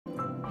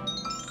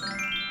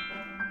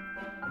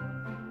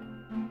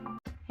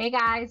Hey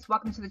guys,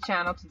 welcome to the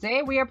channel.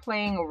 Today we are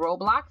playing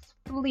Roblox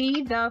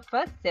Flee the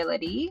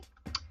Facility.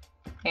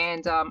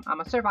 And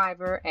I'm a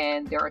survivor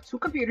and there are two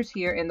computers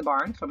here in the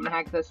barn, so I'm gonna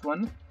hack this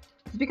one.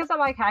 Just because I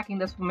like hacking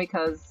this one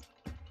because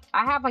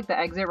I have like the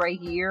exit right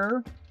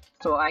here,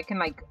 so I can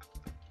like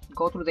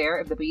go through there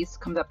if the beast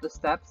comes up the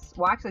steps.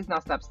 Well, actually it's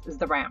not steps, it's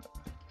the ramp.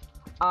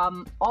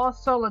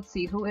 Also, let's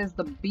see, who is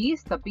the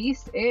beast? The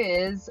beast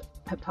is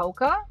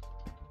Pipoka.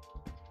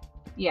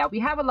 Yeah, we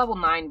have a level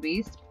 9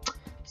 beast.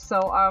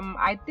 So,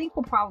 I think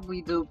we'll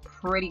probably do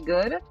pretty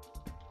good.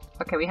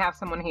 Okay, we have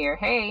someone here.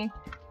 Hey,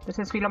 this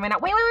is Filomena.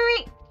 Wait!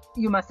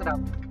 You messed it up.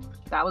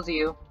 That was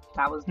you.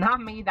 That was not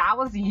me. That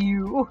was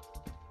you.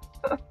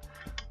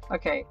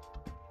 Okay.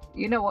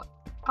 You know what?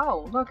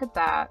 Oh, look at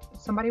that.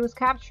 Somebody was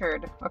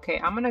captured. Okay,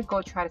 I'm gonna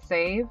go try to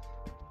save.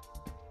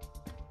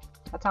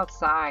 That's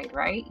outside,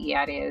 right?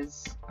 Yeah, it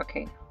is.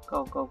 Okay,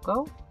 go.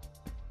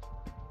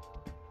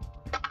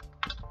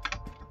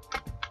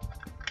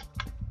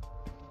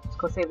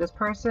 Go save this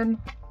person.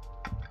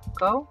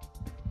 Go.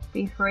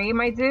 Be free,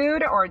 my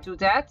dude, or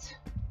dudette.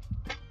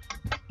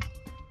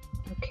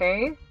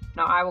 Okay.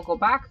 Now I will go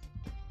back.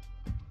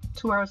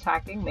 2 hours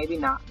hacking. Maybe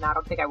not. No, I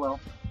don't think I will.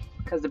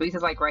 Because the beast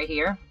is like right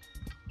here.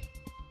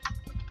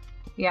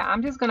 Yeah,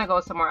 I'm just gonna go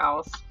somewhere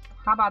else.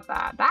 How about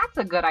that? That's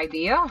a good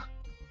idea.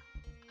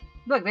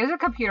 Look, there's a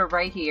computer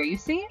right here. You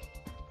see?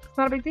 It's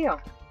not a big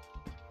deal.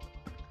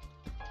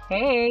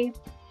 Hey.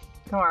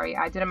 Don't worry.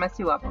 I didn't mess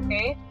you up,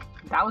 okay?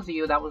 That was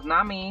you. That was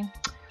not me.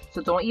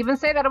 So don't even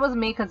say that it was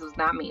me because it was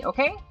not me,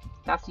 okay?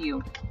 That's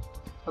you.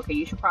 Okay,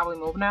 you should probably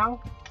move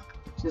now.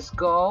 Just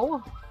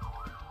go.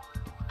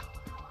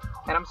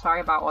 And I'm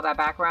sorry about all that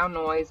background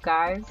noise,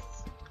 guys.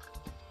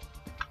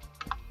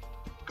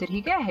 Did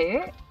he get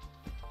hit?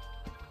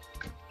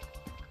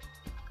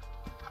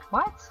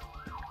 What?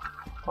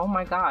 Oh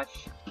my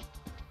gosh.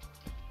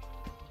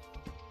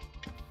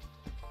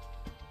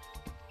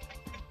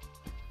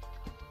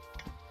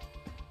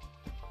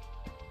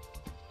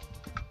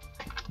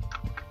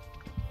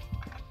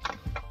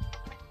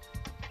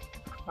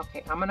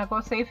 Okay, I'm gonna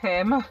go save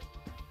him.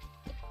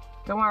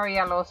 Don't worry,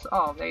 Yellows.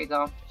 Oh, there you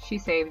go. She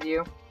saved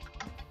you.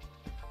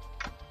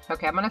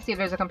 Okay, I'm gonna see if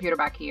there's a computer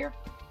back here.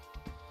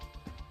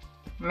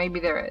 Maybe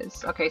there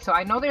is. Okay, so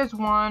I know there's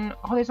one.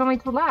 Oh, there's only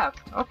 2 left.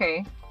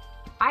 Okay.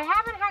 I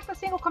haven't hacked a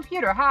single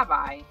computer, have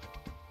I?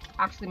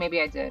 Actually, maybe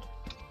I did.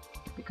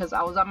 Because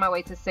I was on my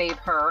way to save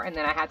her, and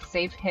then I had to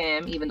save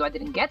him, even though I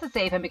didn't get to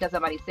save him because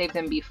somebody saved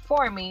him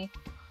before me.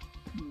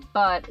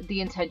 But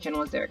the intention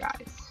was there,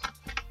 guys.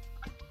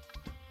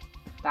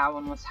 That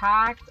one was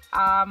hacked.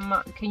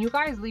 Can you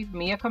guys leave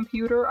me a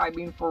computer? I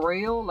mean, for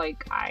real?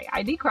 Like,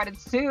 I need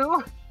credits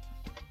too.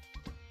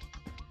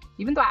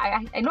 Even though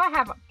I know I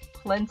have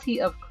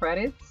plenty of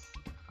credits.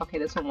 Okay,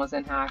 this one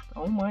wasn't hacked.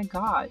 Oh my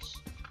gosh.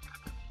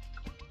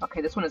 Okay,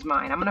 this one is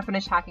mine. I'm gonna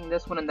finish hacking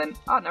this one and then...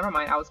 Oh, never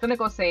mind. I was gonna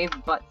go save,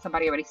 but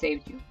somebody already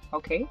saved you.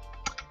 Okay.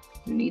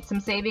 You need some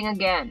saving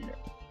again.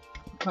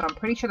 But I'm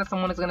pretty sure that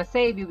someone is gonna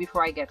save you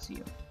before I get to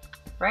you.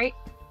 Right?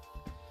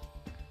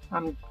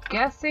 I'm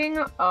guessing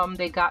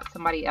they got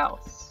somebody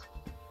else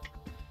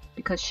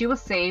because she was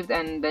saved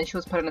and then she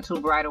was put in a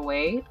tube right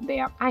away.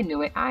 I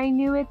knew it.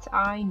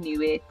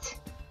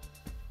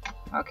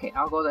 Okay,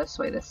 I'll go this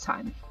way this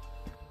time.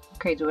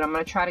 Okay, dude, I'm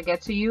gonna try to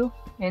get to you.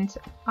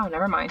 Oh,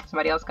 never mind.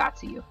 Somebody else got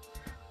to you.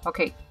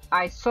 Okay,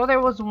 I saw there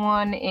was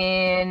one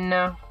in.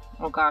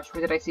 Oh gosh,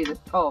 where did I see this?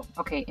 Oh,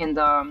 okay, in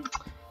the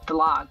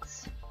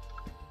logs.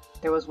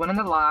 There was one in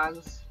the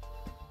logs.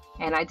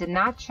 And I did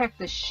not check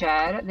the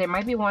shed. There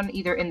might be one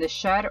either in the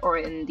shed or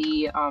in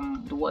the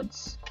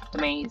woods. The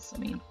maze, I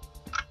mean.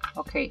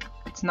 Okay,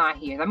 it's not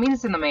here. That means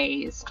it's in the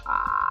maze.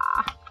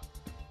 Ah.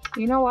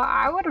 You know what?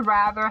 I would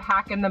rather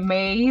hack in the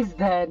maze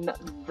than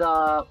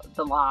the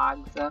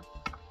logs.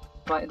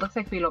 But it looks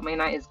like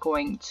Filomena is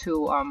going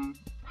to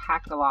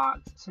hack the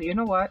logs. So you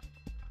know what?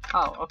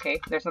 Oh, okay.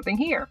 There's nothing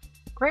here.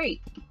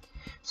 Great.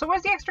 So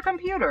where's the extra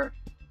computer?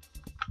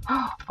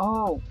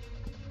 Oh.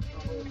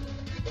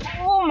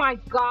 Oh my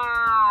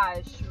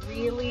gosh,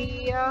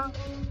 really?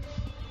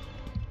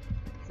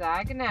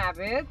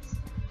 Zagnabbit.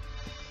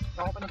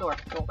 Don't open the door.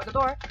 Don't open the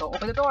door. Don't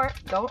open the door.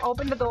 Don't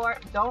open the door.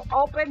 Don't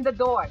open the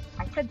door.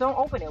 I said don't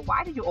open it.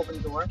 Why did you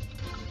open the door?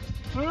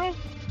 Hmm?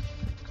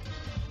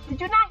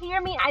 Did you not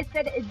hear me? I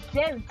said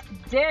don't.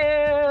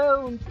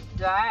 Don't.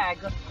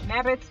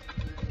 Zagnabbit.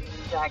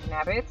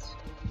 Zagnabbit.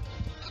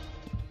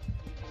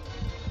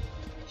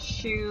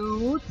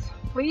 Shoot.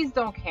 Please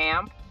don't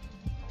camp.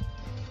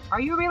 Are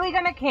you really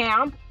gonna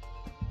camp?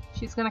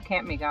 She's gonna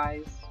camp me,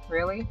 guys.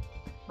 Really?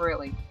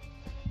 Really?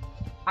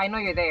 I know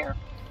you're there.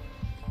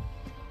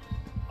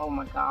 Oh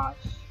my gosh.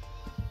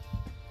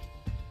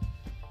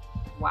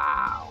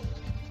 Wow.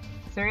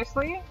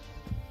 Seriously?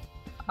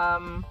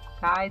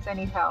 Guys, I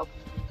need help.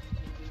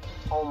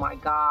 Oh my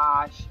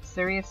gosh.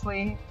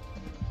 Seriously?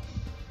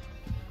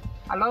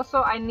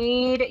 Also, I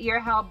need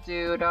your help,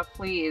 dude.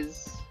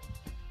 Please.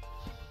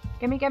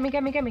 Gimme.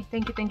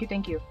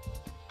 Thank you.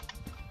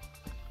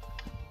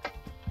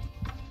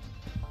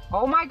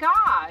 Oh my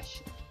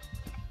gosh!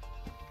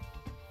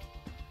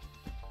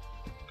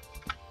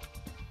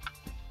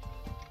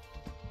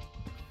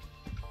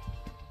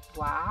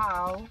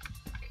 Wow.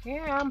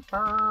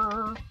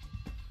 Camper.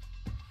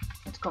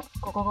 Let's go.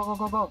 Go, go, go, go,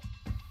 go, go.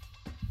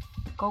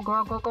 Go,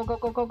 girl, go, go, go,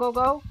 go, go, go,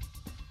 go.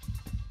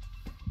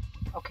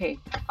 Okay.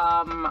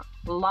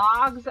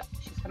 Logs.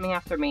 She's coming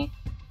after me.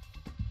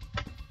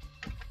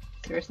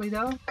 Seriously,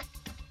 though?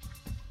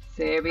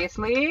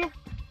 Seriously?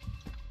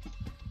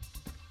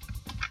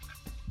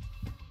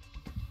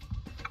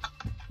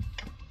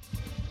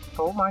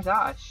 Oh my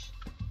gosh.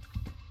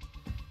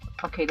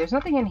 Okay, there's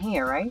nothing in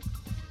here, right?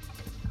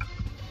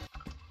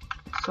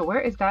 So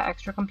where is that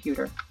extra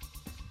computer?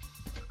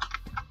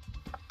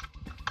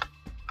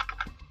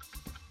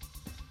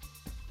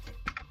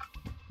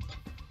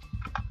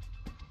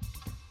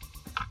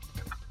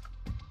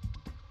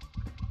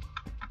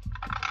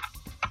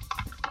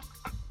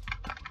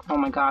 Oh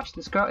my gosh,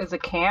 this girl is a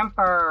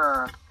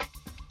camper.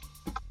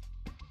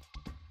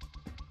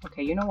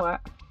 Okay, you know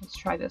what? Let's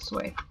try this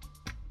way.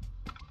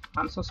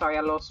 I'm so sorry,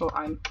 Alonso.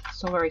 I'm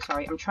so very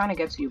sorry. I'm trying to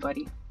get to you,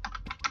 buddy.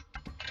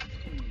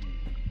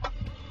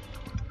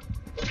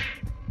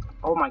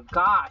 Oh my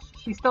gosh,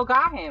 she still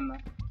got him.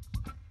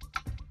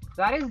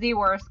 That is the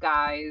worst,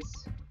 guys.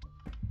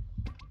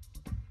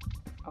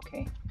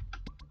 Okay.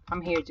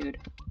 I'm here, dude.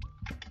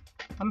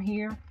 I'm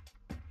here.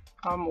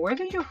 Where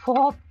did you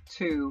fall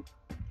to?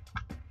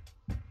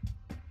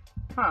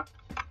 Huh.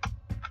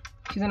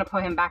 She's gonna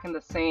put him back in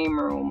the same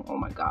room. Oh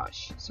my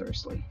gosh,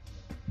 seriously.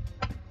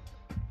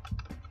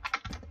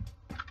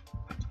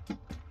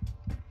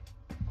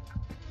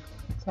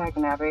 Tag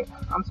navigate.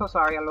 I'm so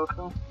sorry,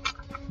 Alonso.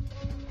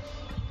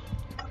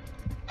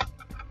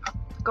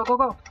 Go, go,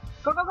 go.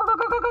 Go, go, go, go,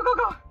 go, go, go, go,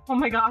 go. Oh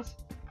my gosh.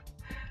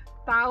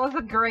 That was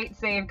a great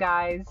save,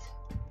 guys.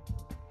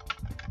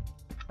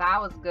 That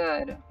was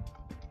good.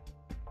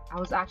 I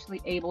was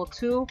actually able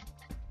to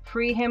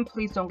free him.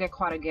 Please don't get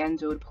caught again,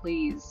 dude.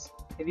 Please.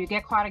 If you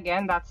get caught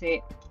again, that's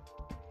it.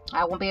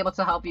 I won't be able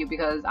to help you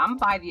because I'm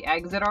by the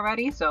exit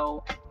already,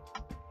 so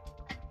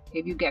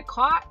if you get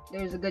caught,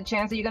 there's a good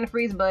chance that you're gonna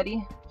freeze,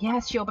 buddy.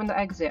 Yes, she opened the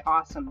exit.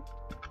 Awesome.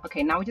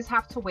 Okay, now we just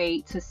have to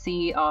wait to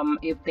see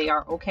if they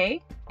are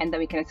okay, and then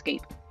we can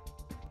escape.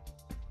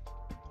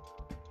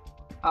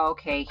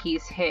 Okay,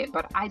 he's hit,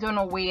 but I don't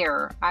know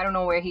where. I don't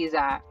know where he's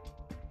at.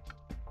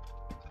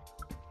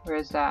 Where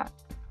is that?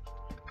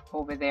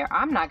 Over there.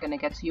 I'm not gonna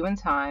get to you in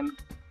time.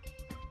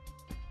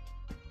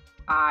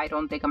 I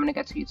don't think I'm gonna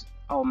get to you.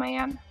 Oh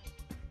man.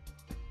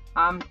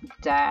 I'm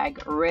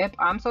dag. Rip.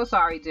 I'm so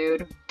sorry,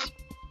 dude.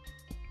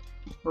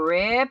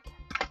 Rip.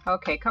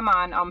 Okay, come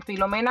on.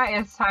 Filomena,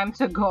 it's time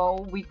to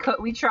go. We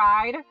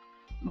tried,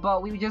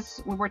 but we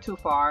were too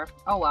far.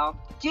 Oh well.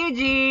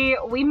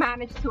 GG. We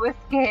managed to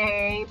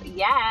escape.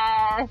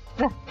 Yes.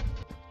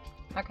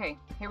 Okay,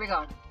 here we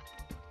go.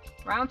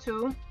 Round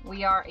 2.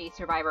 We are a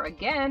survivor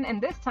again, and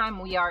this time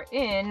we are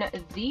in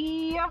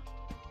the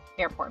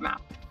airport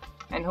map.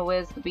 And who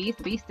is the beast?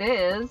 The beast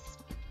is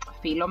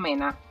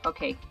Filomena.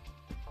 Okay.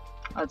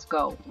 Let's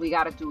go. We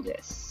gotta do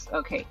this.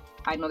 Okay.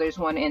 I know there's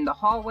one in the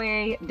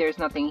hallway. There's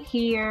nothing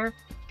here.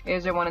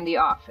 Is there one in the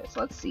office?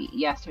 Let's see.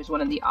 Yes, there's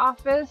one in the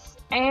office.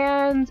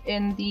 And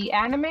in the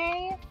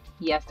anime?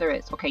 Yes, there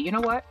is. Okay, you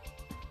know what?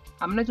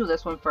 I'm gonna do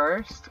this one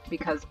first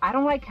because I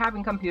don't like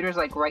having computers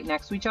like right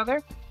next to each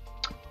other.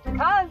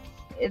 Because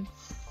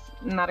it's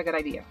not a good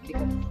idea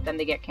because then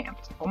they get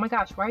camped. Oh my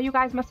gosh, why are you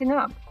guys messing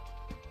up?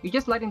 You're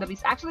just letting the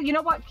beast... Actually, you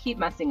know what? Keep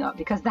messing up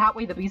because that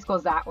way the beast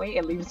goes that way.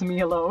 It leaves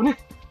me alone.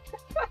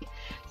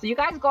 So you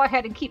guys go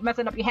ahead and keep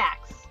messing up your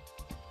hacks.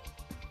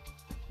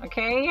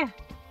 Okay?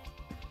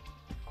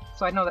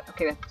 So I know that...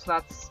 Okay, so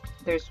that's...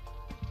 There's...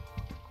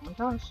 Oh my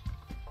gosh.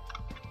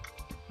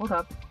 Hold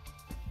up.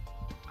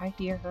 I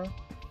hear her.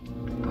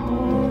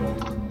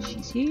 Oh,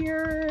 she's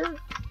here.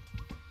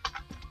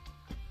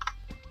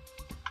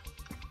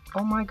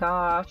 Oh my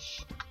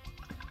gosh.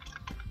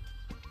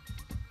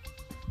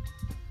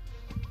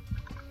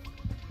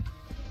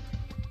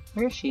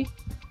 Where is she?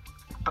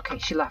 Okay,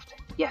 she left.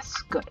 Yes,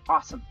 good,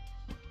 awesome.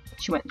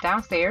 She went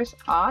downstairs.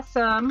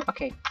 Awesome.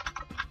 Okay,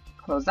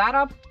 close that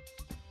up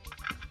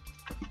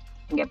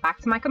and get back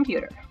to my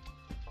computer.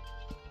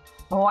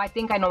 Oh, I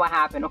think I know what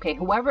happened. Okay,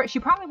 whoever, she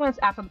probably went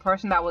after the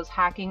person that was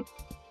hacking.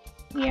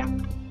 Yeah.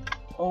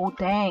 Oh,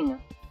 dang.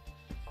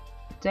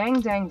 Dang,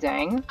 dang,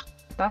 dang.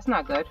 That's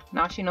not good.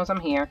 Now she knows I'm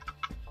here.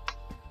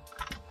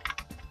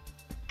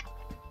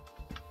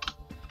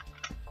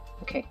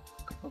 Okay.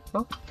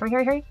 Oh, hurry,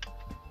 hurry, hurry.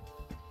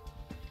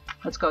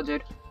 Let's go,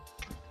 dude.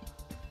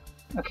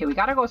 Okay, we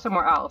gotta go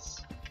somewhere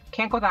else.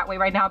 Can't go that way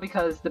right now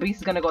because the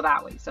beast is gonna go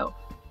that way, so.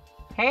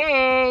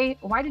 Hey!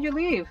 Why did you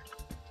leave?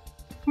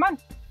 Come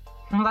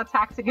on. Let's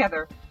hack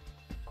together.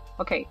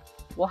 Okay,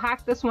 we'll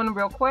hack this one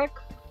real quick.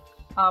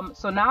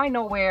 So now I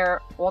know where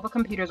all the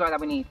computers are that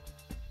we need.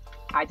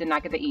 I did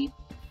not get the E.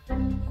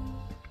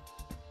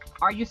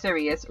 Are you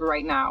serious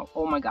right now?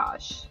 Oh my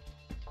gosh.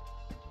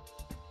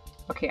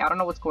 Okay, I don't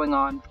know what's going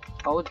on.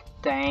 Oh,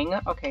 dang.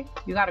 Okay,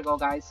 you gotta go,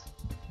 guys.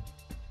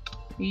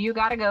 You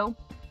gotta go.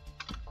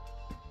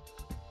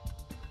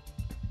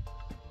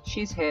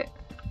 She's hit.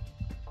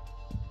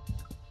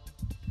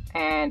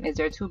 And is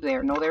there a tube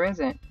there? No, there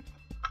isn't.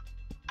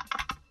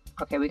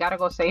 Okay, we gotta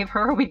go save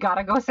her. We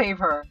gotta go save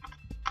her.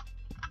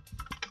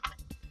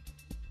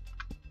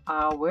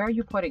 Where are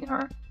you putting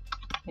her?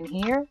 In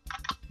here?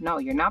 No,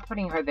 you're not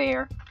putting her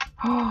there.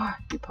 Oh,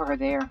 you put her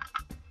there.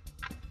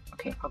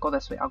 Okay, I'll go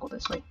this way. I'll go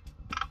this way.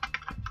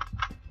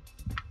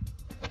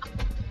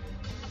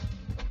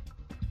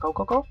 Go,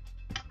 go, go.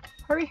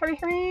 Hurry, hurry,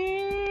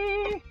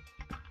 hurry!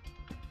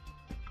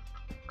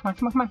 Come on,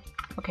 come on, come on.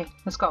 Okay,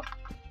 let's go.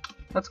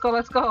 Let's go,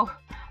 let's go.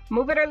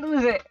 Move it or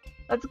lose it.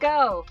 Let's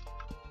go.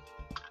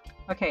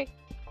 Okay,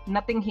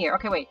 nothing here.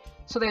 Okay, wait.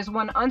 So there's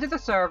one under the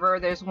server.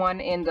 There's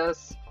one in the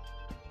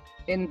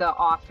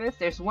office.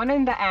 There's one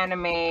in the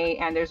anime,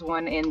 and there's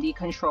one in the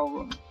control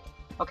room.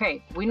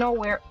 Okay, we know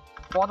where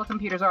all the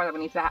computers are that we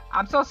need to.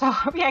 I'm so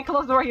sorry. I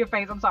closed the door in your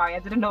face. I'm sorry. I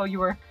didn't know you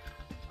were.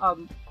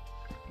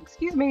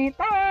 Excuse me.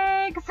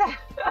 Thanks.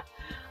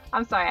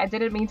 I'm sorry. I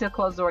didn't mean to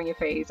close the door in your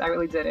face. I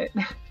really didn't.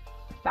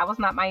 That was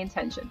not my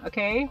intention.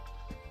 Okay.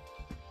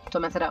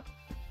 Don't mess it up.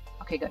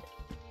 Okay, good.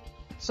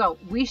 So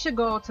we should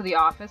go to the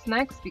office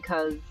next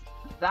because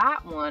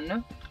that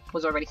one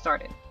was already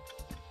started.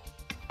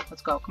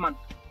 Let's go. Come on.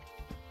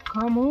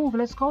 Come move.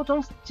 Let's go.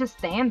 Don't just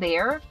stand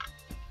there.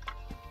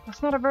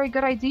 That's not a very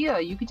good idea.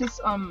 You could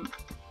just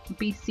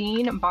be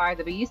seen by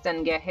the beast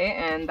and get hit,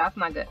 and that's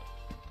not good.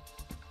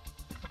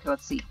 Okay,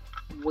 let's see.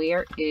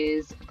 Where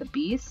is the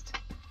beast?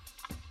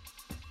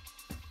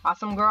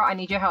 Awesome girl, I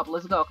need your help.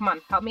 Let's go. Come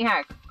on. Help me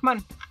hack. Come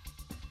on.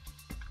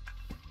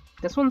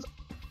 This one's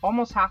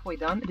almost halfway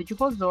done. Did you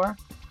close the door?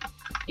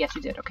 Yes,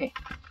 you did. Okay.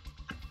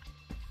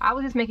 I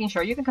was just making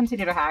sure. You can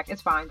continue to hack.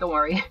 It's fine. Don't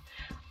worry.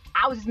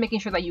 I was just making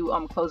sure that you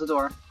close the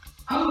door.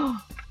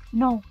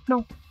 No,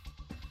 no.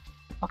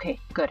 Okay,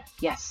 good.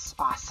 Yes,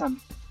 awesome.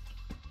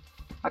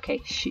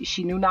 Okay,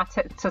 she knew not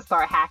to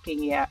start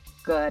hacking yet.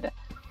 Good.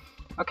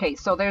 Okay,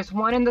 so there's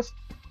one in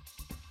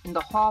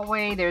the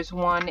hallway. There's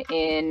one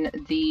in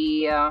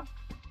the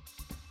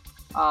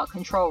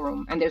control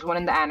room, and there's one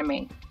in the anime.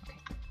 Okay,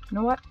 you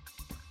know what?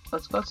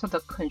 Let's go to the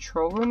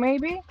control room,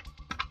 maybe?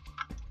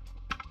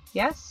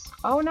 Yes?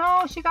 Oh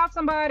no, she got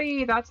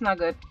somebody! That's not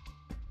good.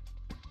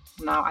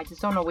 No, I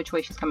just don't know which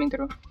way she's coming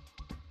through.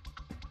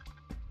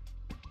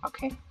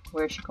 Okay,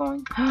 where is she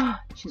going?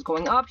 She's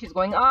going up, she's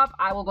going up!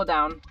 I will go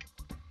down.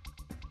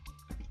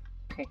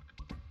 Okay.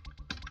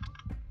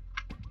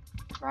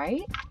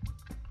 Right?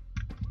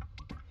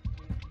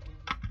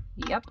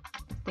 Yep.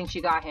 I think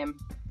she got him.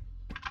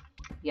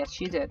 Yes,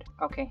 she did.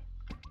 Okay.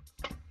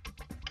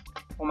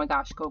 Oh my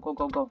gosh, go, go,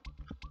 go, go.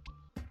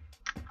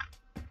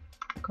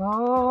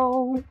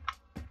 Go.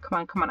 Come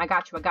on, come on. I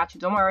got you.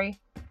 Don't worry.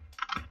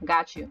 I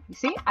got you. You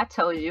see? I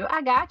told you.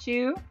 I got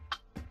you.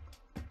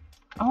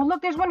 Oh,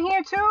 look, there's one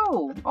here too.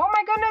 Oh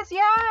my goodness,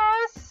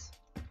 yes.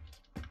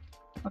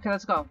 Okay,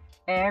 let's go.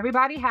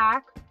 Everybody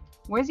hack.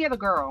 Where's the other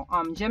girl?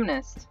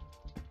 Gymnast.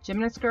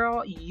 Gymnast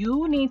girl,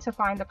 you need to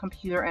find the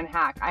computer and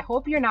hack. I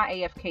hope you're not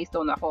AFK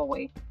still in the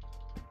hallway.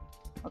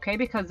 Okay,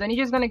 because then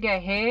you're just gonna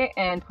get hit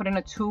and put in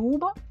a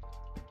tube.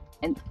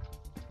 And,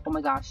 oh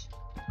my gosh.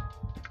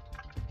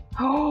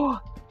 Oh,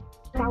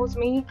 that was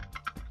me.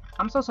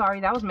 I'm so sorry,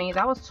 that was me.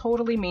 That was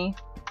totally me.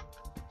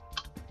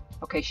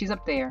 Okay, she's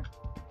up there.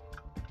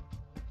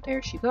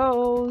 There she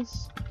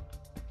goes.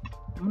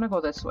 I'm gonna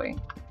go this way.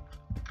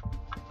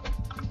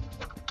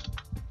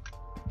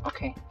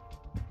 Okay.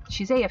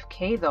 She's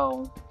AFK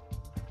though.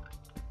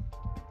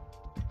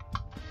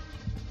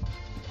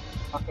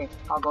 Okay,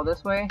 I'll go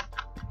this way.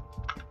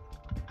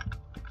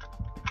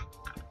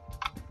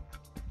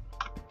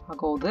 I'll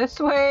go this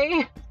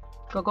way.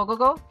 Go, go, go,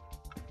 go.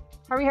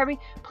 Hurry, hurry.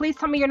 Please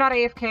tell me you're not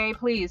AFK.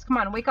 Please. Come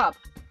on, wake up.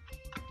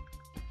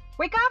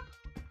 Wake up!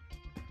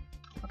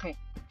 Okay.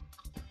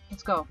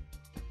 Let's go.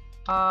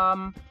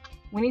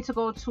 We need to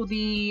go to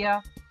the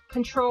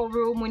control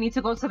room. We need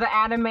to go to the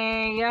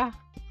anime.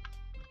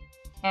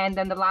 And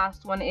then the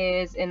last one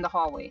is in the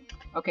hallway.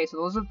 Okay, so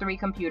those are 3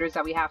 computers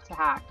that we have to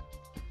hack.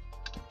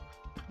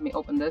 Let me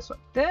open this one.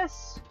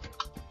 This.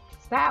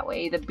 It's that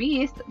way the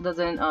beast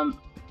doesn't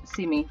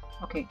see me.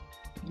 Okay,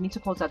 you need to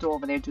close that door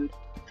over there, dude.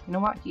 You know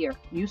what? Here,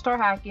 you start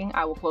hacking.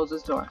 I will close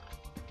this door.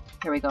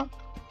 Here we go.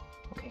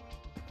 Okay,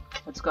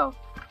 let's go.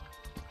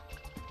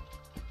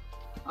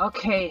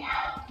 Okay,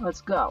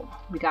 let's go.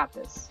 We got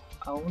this.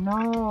 Oh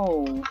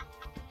no.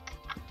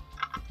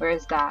 Where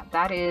is that?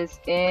 That is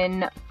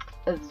in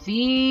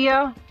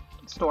the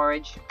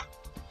storage.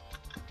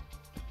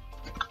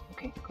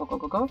 Okay, go, go,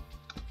 go, go.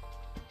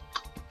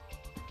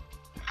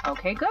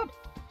 Okay, good.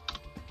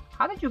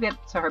 How did you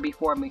get to her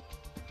before me?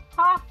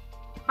 Huh?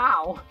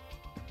 How?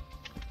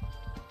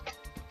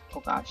 Oh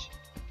gosh.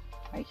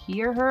 I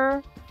hear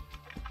her.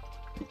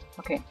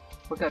 Okay,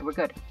 we're good, we're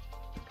good.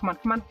 Come on,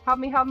 come on. Help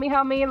me, help me,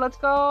 help me. Let's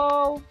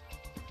go.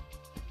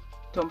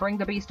 Don't bring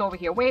the beast over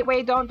here. Wait,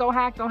 wait, don't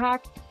hack, don't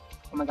hack.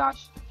 Oh my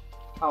gosh.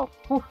 Oh,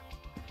 whew.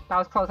 That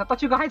was close. I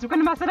thought you guys were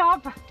gonna mess it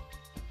up.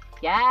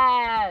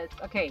 Yes.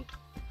 Okay.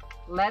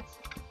 Let's.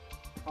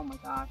 Oh my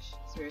gosh.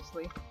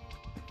 Seriously.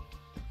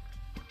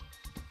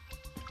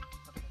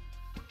 Okay.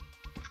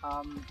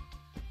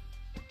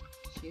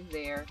 She's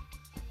there.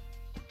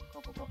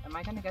 Go, go, go. Am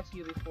I gonna get to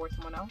you before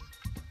someone else?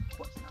 Of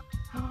course not.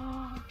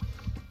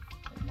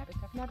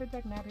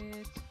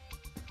 Nabbit.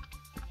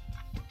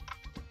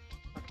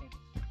 Okay.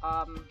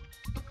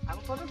 I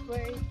will go this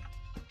way.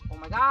 Oh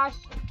my gosh.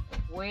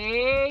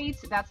 Wait,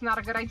 that's not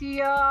a good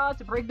idea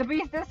to bring the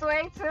beast this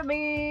way to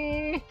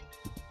me.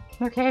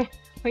 Okay,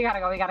 we gotta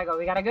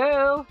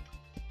go.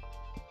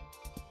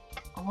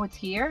 Oh, it's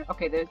here?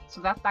 Okay,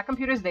 so that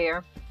computer's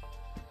there.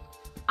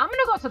 I'm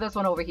gonna go to this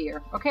one over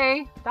here,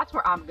 okay? That's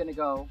where I'm gonna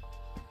go.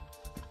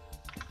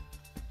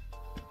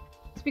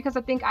 It's because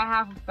I think I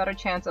have a better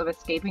chance of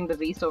escaping the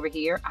beast over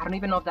here. I don't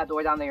even know if that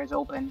door down there is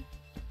open.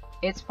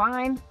 It's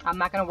fine. I'm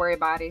not gonna worry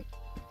about it.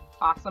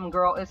 Awesome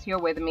girl is here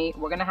with me.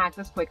 We're gonna hack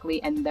this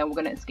quickly and then we're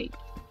gonna escape.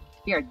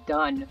 We are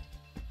done.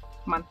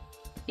 Come on.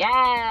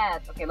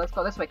 Yes! Okay, let's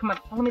go this way. Come on,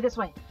 follow me this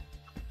way.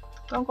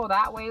 Don't go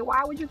that way.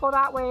 Why would you go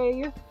that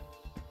way?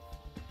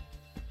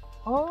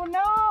 Oh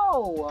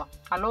no!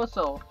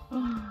 Aloso.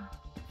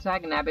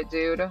 Dagnabbit,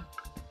 dude.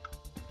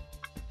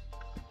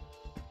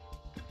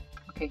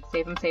 Okay,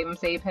 save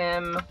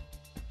him.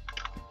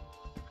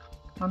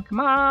 Come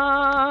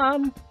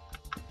on.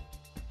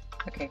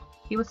 Okay,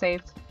 he was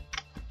saved.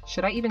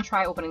 Should I even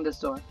try opening this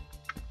door?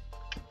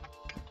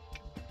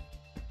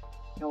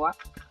 You know what?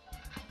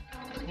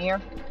 In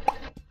here.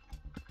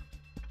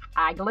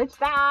 I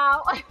glitched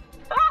out!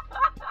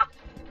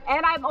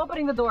 And I'm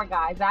opening the door,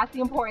 guys. That's the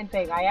important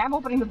thing. I am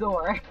opening the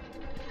door.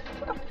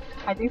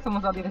 I think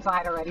someone's on the other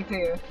side already,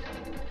 too.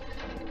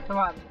 Come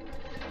on.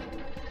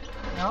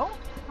 No?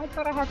 I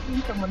thought I had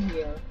seen someone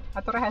here.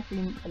 I thought I had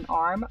seen an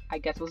arm. I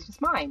guess it was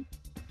just mine.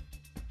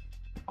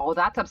 Oh,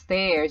 that's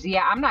upstairs.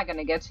 Yeah, I'm not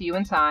gonna get to you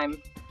in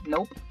time.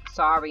 Nope.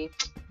 Sorry.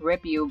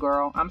 Rip you,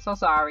 girl. I'm so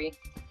sorry.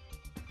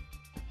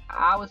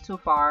 I was too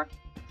far.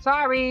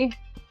 Sorry.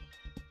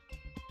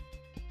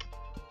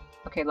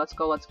 Okay, let's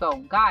go.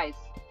 Guys.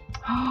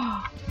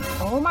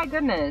 Oh my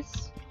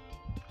goodness.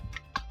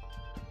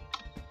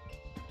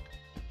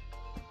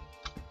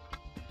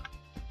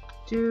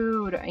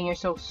 Dude, and you're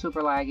so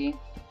super laggy.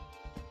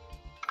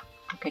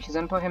 Okay, she's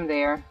gonna put him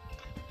there.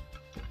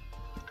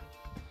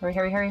 Hurry.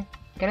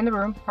 Get in the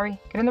room. Hurry.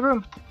 Get in the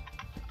room.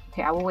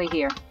 Okay, I will wait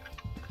here.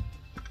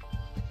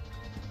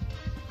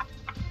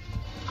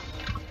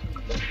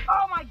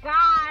 Oh my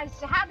gosh!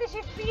 How did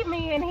she see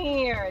me in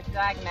here?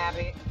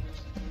 Dagnabbit.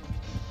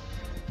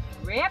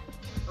 Rip.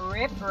 Who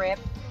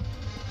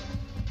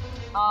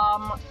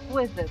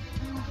is this?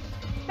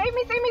 Save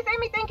me!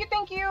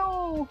 Thank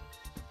you!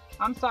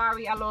 I'm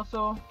sorry,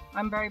 Aloso.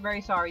 I'm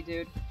very sorry,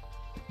 dude.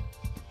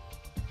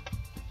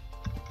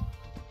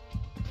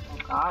 Oh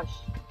gosh.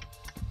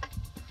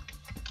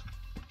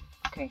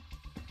 Okay.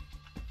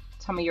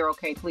 Tell me you're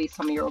okay, please.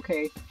 Tell me you're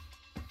okay.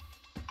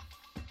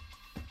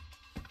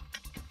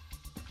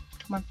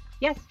 Come on.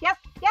 Yes!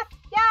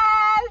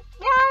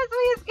 We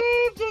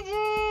escaped!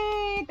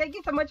 GG! Thank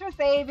you so much for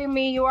saving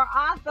me. You are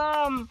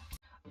awesome!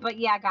 But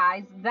yeah,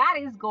 guys, that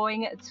is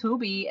going to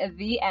be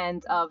the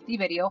end of the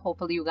video.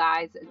 Hopefully you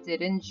guys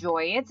did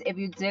enjoy it. If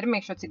you did,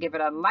 make sure to give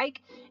it a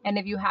like. And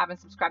if you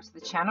haven't subscribed to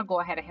the channel, go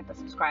ahead and hit the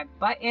subscribe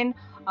button.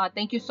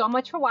 Thank you so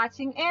much for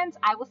watching, and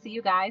I will see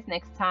you guys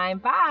next time.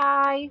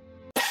 Bye!